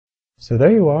So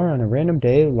there you are on a random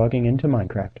day logging into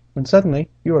Minecraft, when suddenly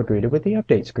you are greeted with the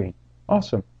update screen.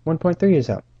 Awesome, 1.3 is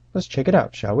out. Let's check it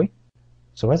out, shall we?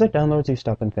 So as it downloads, you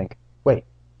stop and think, wait,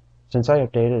 since I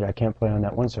updated, I can't play on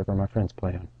that one server my friends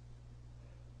play on.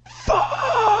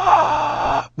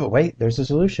 But wait, there's a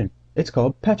solution. It's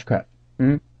called PatchCraft.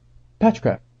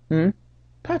 PatchCraft.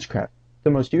 PatchCraft,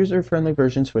 the most user-friendly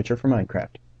version switcher for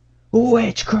Minecraft.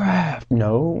 Witchcraft!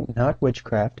 No, not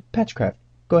witchcraft, PatchCraft.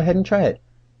 Go ahead and try it.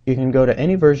 You can go to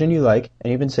any version you like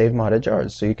and even save modded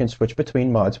jars so you can switch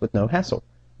between mods with no hassle.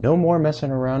 No more messing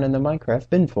around in the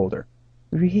Minecraft bin folder.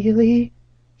 Really?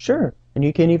 Sure, and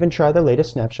you can even try the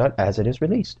latest snapshot as it is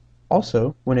released.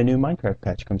 Also, when a new Minecraft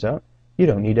patch comes out, you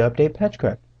don't need to update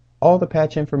PatchCraft. All the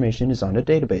patch information is on a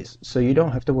database, so you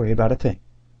don't have to worry about a thing.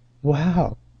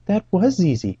 Wow, that was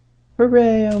easy.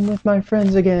 Hooray, I'm with my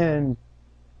friends again.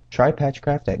 Try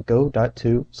PatchCraft at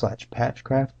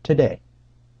go.to/patchcraft today.